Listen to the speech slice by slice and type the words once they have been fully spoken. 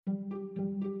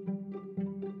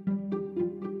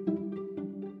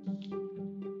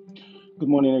Good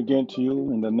morning again to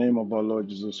you in the name of our Lord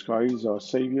Jesus Christ, our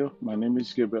Savior. My name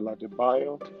is Gabriel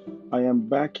Adebayo. I am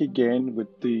back again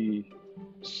with the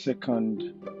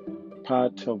second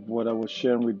part of what I was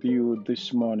sharing with you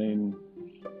this morning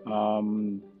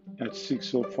um, at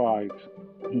 6:05.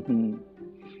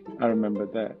 I remember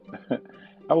that.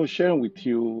 I was sharing with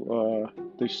you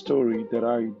the story that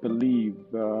I believe,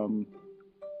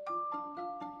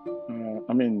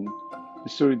 I mean, the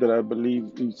story that I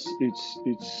believe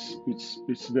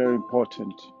it's very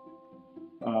important.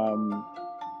 Um,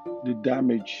 the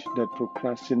damage that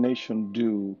procrastination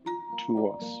do to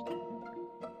us,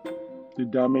 the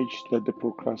damage that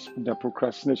that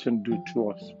procrastination do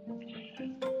to us.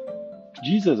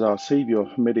 Jesus, our Savior,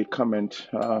 made a comment.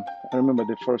 I remember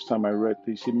the first time I read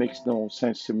this, it makes no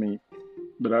sense to me.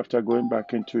 But after going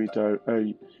back into it,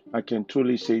 I can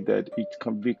truly say that it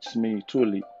convicts me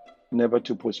truly never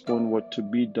to postpone what to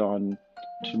be done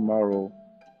tomorrow.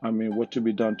 I mean, what to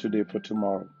be done today for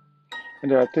tomorrow.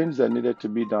 And there are things that needed to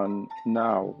be done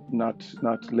now, not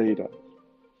later.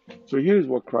 So here's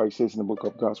what Christ says in the book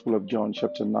of Gospel of John,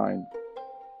 chapter 9,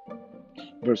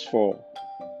 verse 4.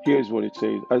 Here's what it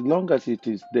says: As long as it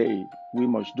is day, we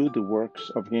must do the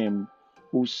works of him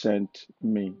who sent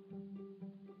me.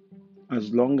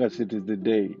 As long as it is the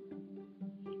day,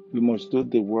 we must do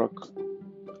the work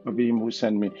of him who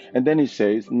sent me. And then he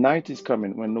says, night is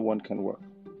coming when no one can work.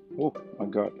 Oh my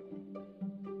God.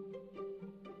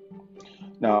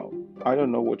 Now, I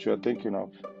don't know what you're thinking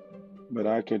of, but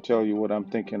I can tell you what I'm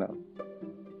thinking of.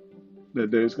 That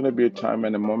there is going to be a time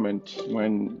and a moment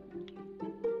when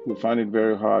we find it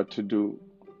very hard to do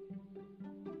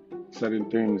certain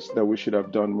things that we should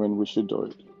have done when we should do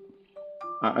it.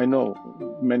 I know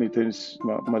many things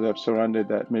might have surrounded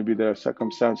that. Maybe there are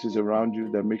circumstances around you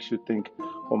that makes you think,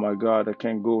 "Oh my God, I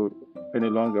can't go any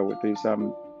longer with this.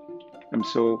 I'm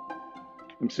so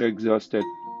I'm so exhausted.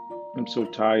 I'm so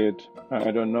tired.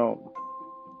 I don't know."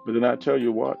 But then I tell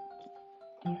you what,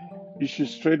 you should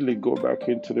straightly go back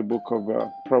into the book of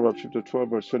Proverbs chapter 12,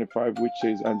 verse 25, which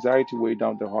says, "Anxiety weighs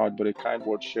down the heart, but a kind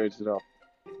word shares it up."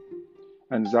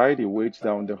 Anxiety weighs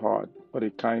down the heart, but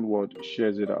a kind word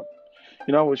shares it up.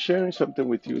 You know, I was sharing something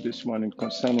with you this morning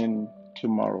concerning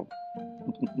tomorrow.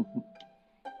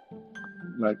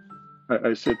 Like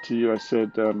I said to you, I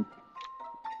said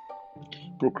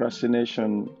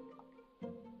procrastination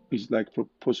is like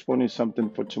postponing something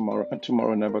for tomorrow, and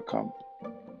tomorrow never comes.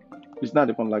 It's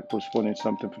not even like postponing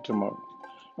something for tomorrow.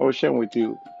 I was sharing with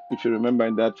you, if you remember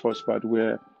in that first part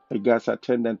where a gas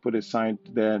attendant put a sign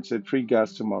there and said free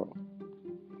gas tomorrow,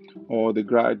 or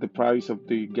the price of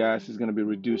the gas is going to be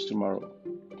reduced tomorrow,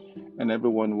 and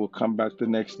everyone will come back the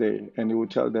next day and he will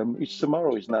tell them it's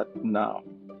tomorrow, it's not now.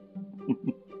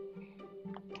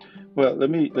 Well, let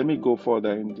me go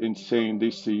further in saying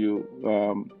this to you,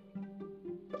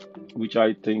 which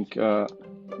I think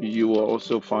you will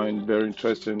also find very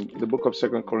interesting. The book of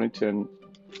Second Corinthians.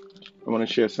 I want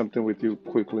to share something with you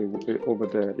quickly over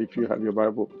there. If you have your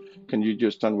Bible, can you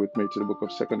just turn with me to the book of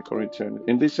Second Corinthians?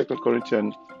 In this Second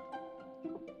Corinthians,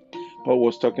 Paul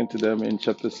was talking to them in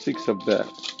chapter 6 of that.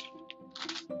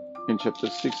 In chapter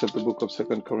 6 of the book of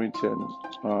Second Corinthians.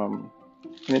 And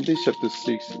in this chapter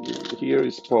 6, here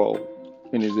is Paul,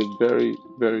 and it's a very,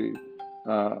 very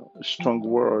strong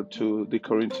word to the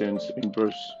Corinthians in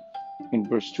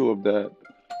verse 2 of that.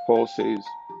 Paul says,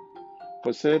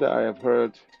 "For said I have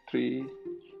heard thee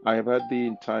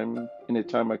in a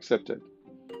time accepted,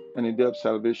 and in day of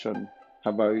salvation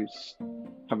have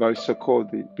I succored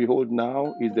thee. Behold,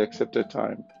 now is the accepted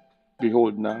time.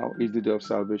 Behold, now is the day of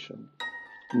salvation."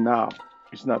 Now,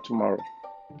 it's not tomorrow.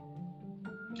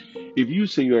 If you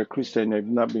say you're a Christian and have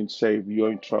not been saved,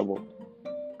 you're in trouble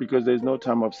because there's no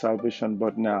time of salvation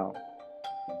but now.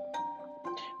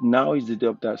 Now is the day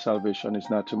of that salvation, it's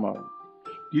not tomorrow.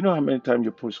 Do you know how many times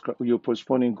you're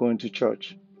postponing going to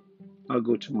church? I'll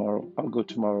go tomorrow. I'll go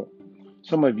tomorrow.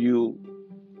 Some of you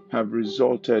have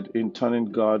resulted in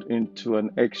turning God into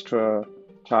an extra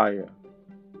tire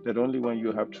that only when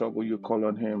you have trouble you call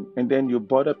on Him. And then you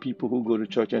bother people who go to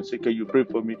church and say, "Can you pray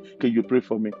for me? Can you pray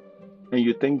for me?" And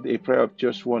you think a prayer of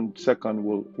just 1 second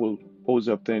will pose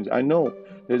up things. I know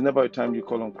there's never a time you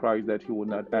call on Christ that He will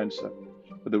not answer.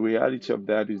 But the reality of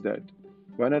that is that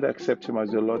why not accept Him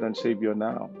as your Lord and Savior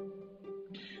now?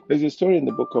 There's a story in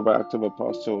the book of Acts of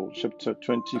Apostles, chapter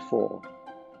 24.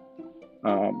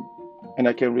 Um, and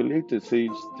I can relate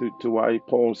to why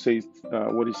Paul says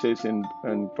what he says in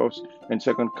First and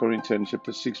Second Corinthians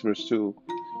chapter 6 verse 2,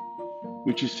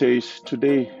 which he says,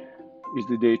 "Today is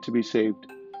the day to be saved,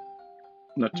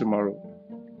 not tomorrow.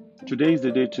 Today is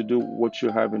the day to do what you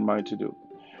have in mind to do."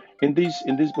 In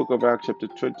this book of Acts, chapter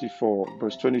 24,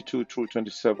 verse 22 through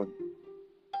 27,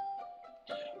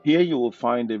 here you will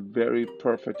find a very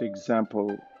perfect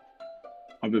example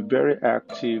of a very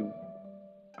active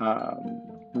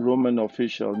Roman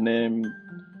official named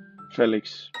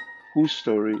Felix, whose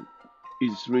story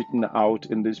is written out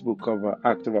in this book of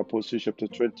Acts of Apostles, chapter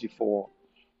 24,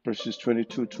 verses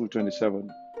 22 through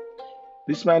 27.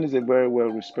 This man is a very well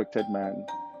respected man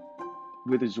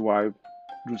with his wife,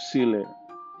 Drusilla,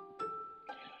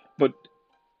 but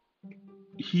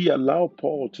he allowed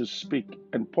Paul to speak,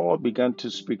 and Paul began to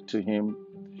speak to him.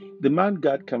 The man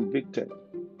got convicted,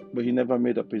 but he never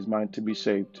made up his mind to be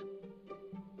saved.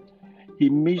 He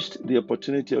missed the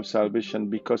opportunity of salvation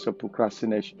because of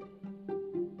procrastination.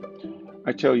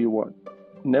 I tell you what,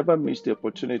 never miss the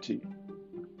opportunity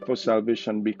for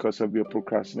salvation because of your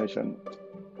procrastination,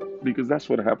 because that's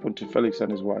what happened to Felix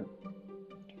and his wife.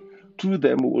 Through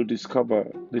them, we will discover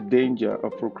the danger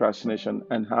of procrastination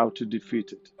and how to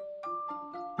defeat it.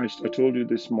 I told you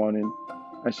this morning,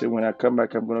 I said when I come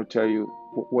back, I'm going to tell you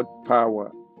what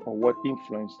power or what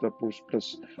influence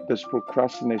does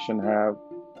procrastination have,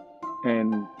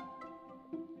 and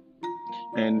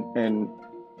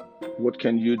what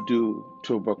can you do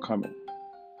to overcome it.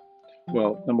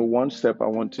 Well, number one step I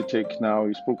want to take now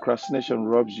is procrastination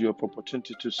robs you of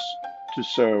opportunity to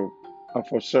serve or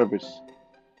for service.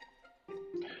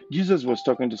 Jesus was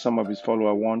talking to some of his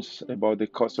followers once about the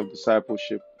cost of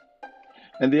discipleship.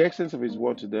 And the essence of his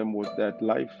word to them was that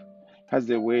life has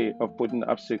a way of putting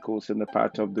obstacles in the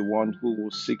path of the one who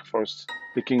will seek first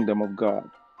the kingdom of God.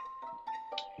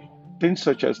 Things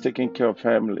such as taking care of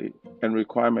family and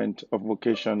requirement of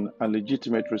vocation and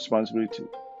legitimate responsibility.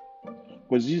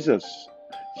 Was Jesus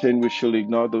saying we should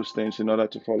ignore those things in order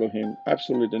to follow him?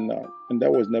 Absolutely not. And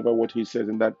that was never what he says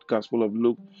in that Gospel of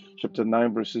Luke, chapter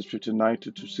 9, verses 59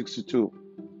 to 62.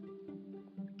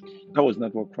 That was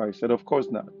not what Christ said. Of course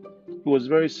not. It was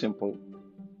very simple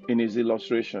in his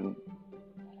illustration.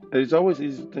 And it's always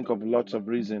easy to think of lots of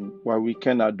reasons why we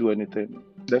cannot do anything.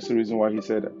 That's the reason why he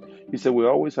said that. He said we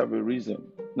always have a reason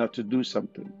not to do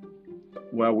something.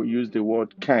 Why we use the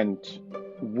word can't,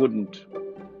 wouldn't.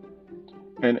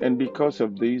 And because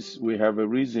of this, we have a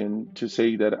reason to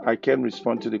say that I can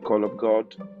respond to the call of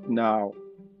God now.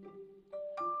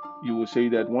 You will say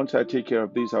that once I take care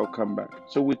of this, I'll come back.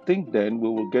 So we think then we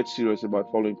will get serious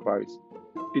about following Christ.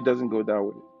 It doesn't go that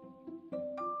way.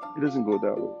 It doesn't go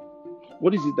that way.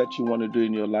 What is it that you want to do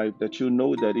in your life that you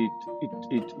know that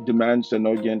it demands an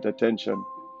urgent attention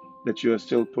that you are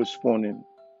still postponing?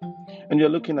 And you're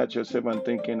looking at yourself and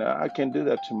thinking, I can do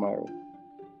that tomorrow.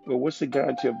 Well, what's the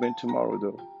guarantee of being tomorrow,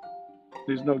 though?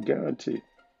 There's no guarantee.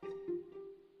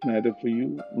 Neither for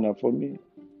you, nor for me.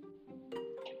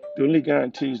 The only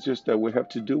guarantee is just that we have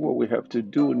to do what we have to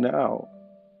do now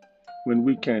when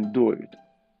we can't do it.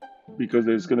 Because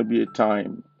there's going to be a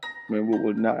time when we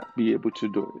will not be able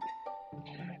to do it.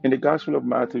 In the Gospel of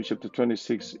Matthew, chapter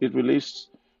 26, it relates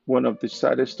one of the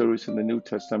saddest stories in the New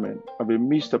Testament of a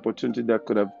missed opportunity that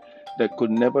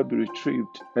could never be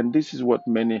retrieved. And this is what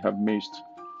many have missed.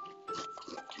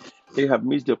 They have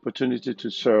missed the opportunity to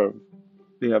serve.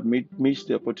 They have missed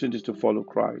the opportunity to follow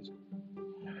Christ.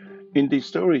 In the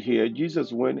story here,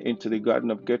 Jesus went into the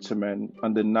Garden of Gethsemane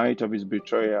on the night of his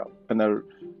betrayal on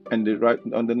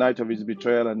the night of his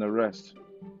betrayal and arrest.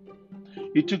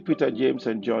 He took Peter, James,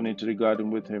 and John into the garden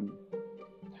with him.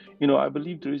 I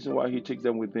believe the reason why he takes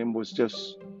them with him was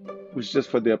just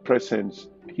for their presence.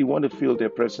 He wanted to feel their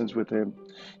presence with him.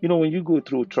 When you go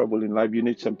through trouble in life, you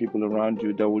need some people around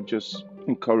you that will just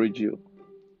encourage you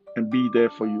and be there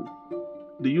for you.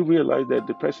 Do you realize that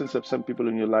the presence of some people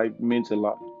in your life means a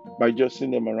lot? By just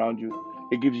seeing them around you,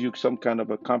 it gives you some kind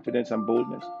of a confidence and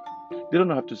boldness. They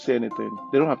don't have to say anything.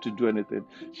 They don't have to do anything.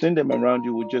 Seeing them around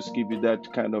you will just give you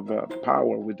that kind of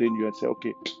power within you and say,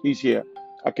 okay, he's here.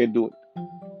 I can do it.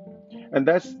 And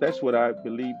that's what I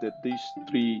believe that these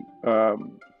three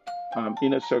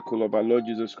inner circle of our Lord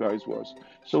Jesus Christ was.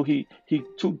 So he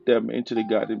took them into the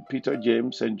garden, Peter,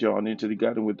 James, and John into the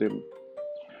garden with him.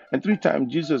 And 3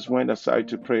 times Jesus went aside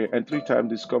to pray, and 3 times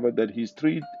discovered that his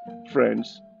 3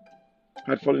 friends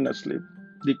had fallen asleep.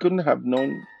 They couldn't have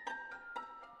known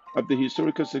of the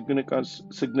historical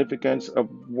significance of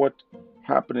what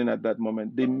happening at that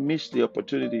moment. They missed the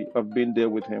opportunity of being there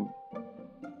with him.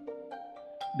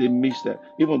 They missed that,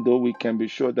 even though we can be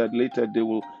sure that later they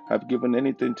will have given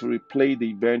anything to replay the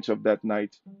events of that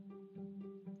night.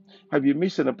 Have you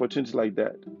missed an opportunity like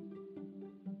that?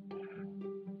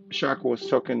 Shaq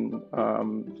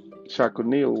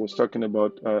O'Neal was talking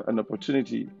about an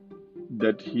opportunity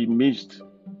that he missed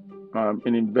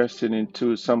in investing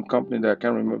into some company that I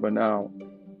can't remember now.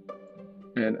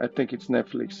 and I think it's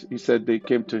Netflix. He said they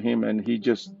came to him and he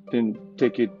just didn't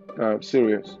take it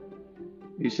serious.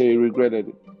 He said he regretted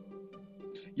it.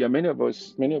 Yeah, many of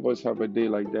us have a day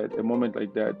like that, a moment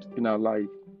like that in our life,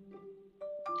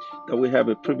 that we have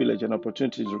a privilege and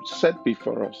opportunity set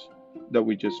before us that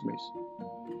we just miss.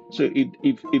 So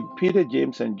if Peter,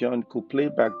 James, and John could play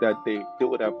back that day, they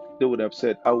would have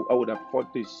said, I would have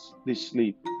fought this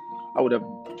sleep. I would have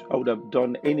I would have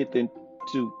done anything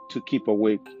to keep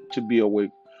awake, to be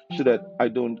awake, so that I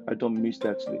don't miss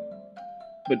that sleep.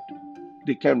 But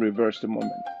they can't reverse the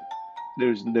moment.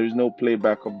 There is no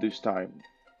playback of this time.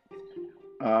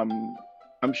 Um,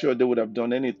 I'm sure they would have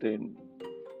done anything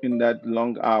in that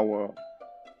long hour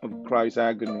of Christ's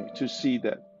agony to see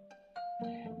that,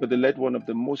 but they let one of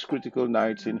the most critical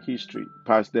nights in history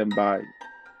pass them by.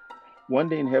 One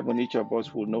day in heaven, each of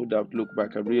us will no doubt look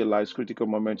back and realize critical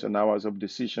moments and hours of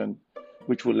decision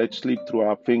which will let slip through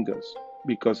our fingers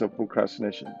because of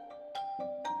procrastination.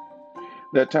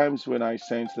 There are times when I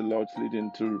sense the Lord's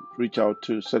leading to reach out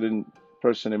to a certain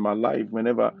person in my life.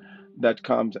 Whenever that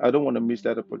comes, I don't want to miss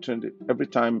that opportunity. Every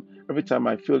time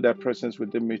I feel that presence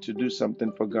within me to do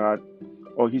something for God,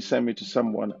 or He sent me to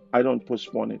someone, I don't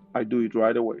postpone it. I do it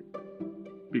right away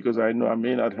because I know I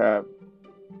may not have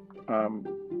um,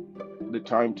 the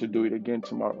time to do it again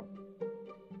tomorrow.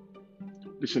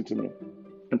 Listen to me,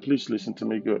 and please listen to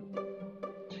me good.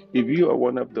 If you are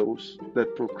one of those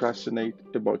that procrastinate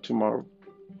about tomorrow,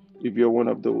 if you're one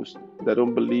of those that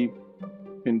don't believe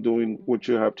in doing what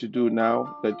you have to do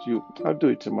now, I'll do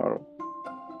it tomorrow.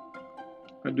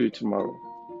 I'll do it tomorrow.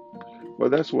 Well,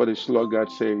 that's what a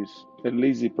sluggard says, a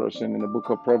lazy person in the book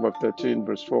of Proverbs 13,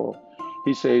 verse 4.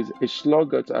 He says, a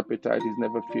sluggard's appetite is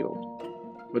never filled,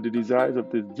 but the desires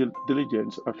of the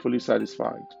diligence are fully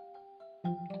satisfied.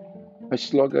 A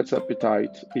sluggard's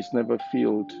appetite is never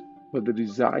filled, but the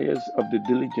desires of the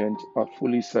diligent are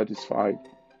fully satisfied.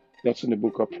 That's in the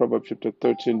book of Proverbs, chapter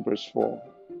 13, verse 4.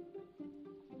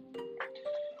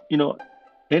 You know,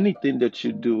 anything that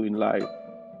you do in life,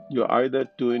 you're either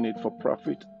doing it for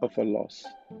profit or for loss.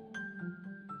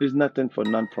 There's nothing for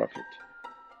non-profit.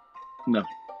 No,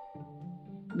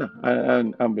 no, I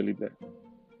don't believe that.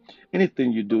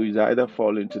 Anything you do is either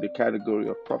fall into the category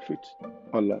of profit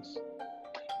or loss.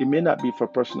 It may not be for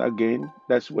personal gain.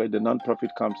 That's where the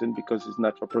non-profit comes in because it's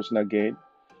not for personal gain.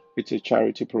 It's a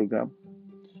charity program.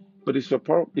 But it's for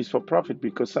profit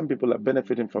because some people are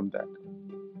benefiting from that.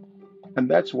 And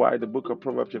that's why the book of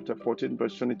Proverbs chapter 14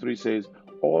 verse 23 says,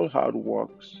 all hard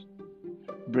works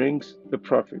brings the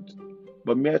profit,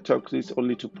 but mere talk leads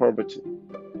only to poverty.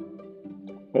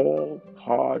 All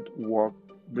hard work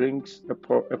brings a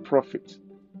profit,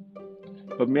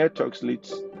 but mere talk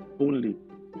leads only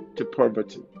to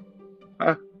poverty.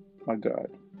 Ah, my God.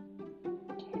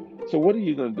 So what are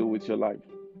you going to do with your life?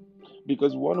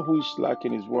 Because one who is slack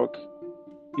in his work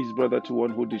is brother to one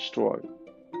who destroys.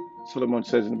 Solomon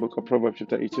says in the book of Proverbs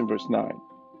chapter 18 verse 9.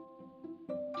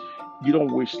 You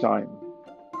don't waste time.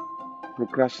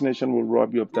 Procrastination will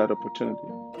rob you of that opportunity.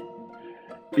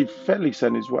 If Felix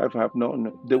and his wife have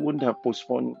known, they wouldn't have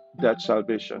postponed that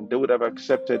salvation. They would have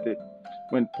accepted it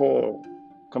when Paul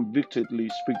convictedly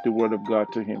speak the word of God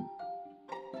to him.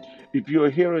 If you are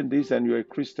hearing this and you're a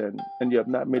Christian and you have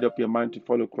not made up your mind to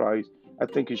follow Christ, I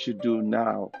think you should do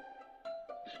now.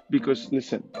 Because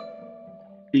listen,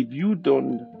 if you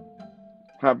don't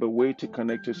have a way to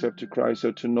connect yourself to Christ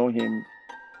or to know Him,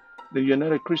 then you're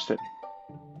not a Christian.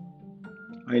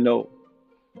 I know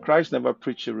Christ never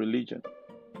preached a religion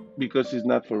because it's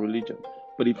not for religion.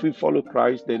 But if we follow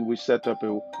Christ, then we set up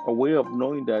a way of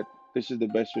knowing that this is the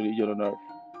best religion on earth,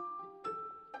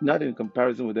 not in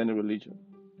comparison with any religion.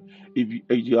 If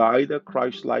you are either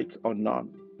Christ-like or not.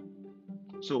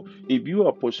 So if you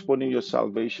are postponing your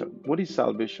salvation, what is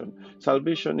salvation?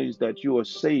 Salvation is that you are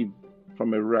saved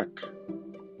from a wreck.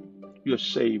 You're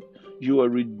saved. You are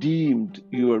redeemed.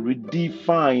 You are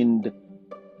redefined.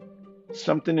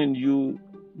 Something in you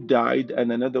died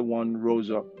and another one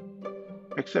rose up.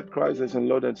 Accept Christ as a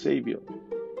Lord and Savior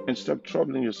and stop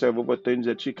troubling yourself over things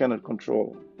that you cannot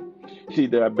control. See,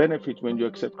 there are benefits when you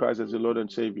accept Christ as a Lord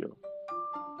and Savior.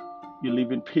 You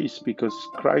live in peace because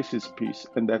Christ is peace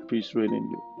and that peace reigns in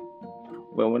you.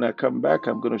 Well, when I come back,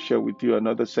 I'm going to share with you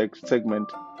another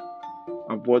segment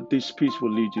of what this peace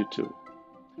will lead you to.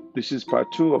 This is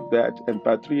part 2 of that, and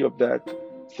part 3 of that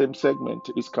same segment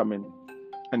is coming,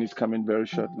 and it's coming very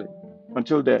shortly.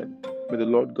 Until then, may the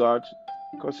Lord God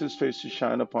cause His face to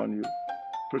shine upon you,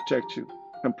 protect you,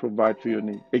 and provide for your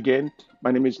need. Again,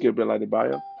 my name is Gabriel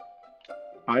Adebayo.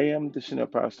 I am the senior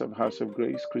pastor of House of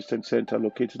Grace Christian Center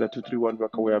located at 231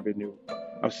 Rockaway Avenue.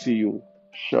 I'll see you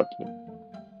shortly.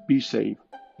 Be safe.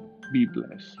 Be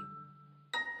blessed.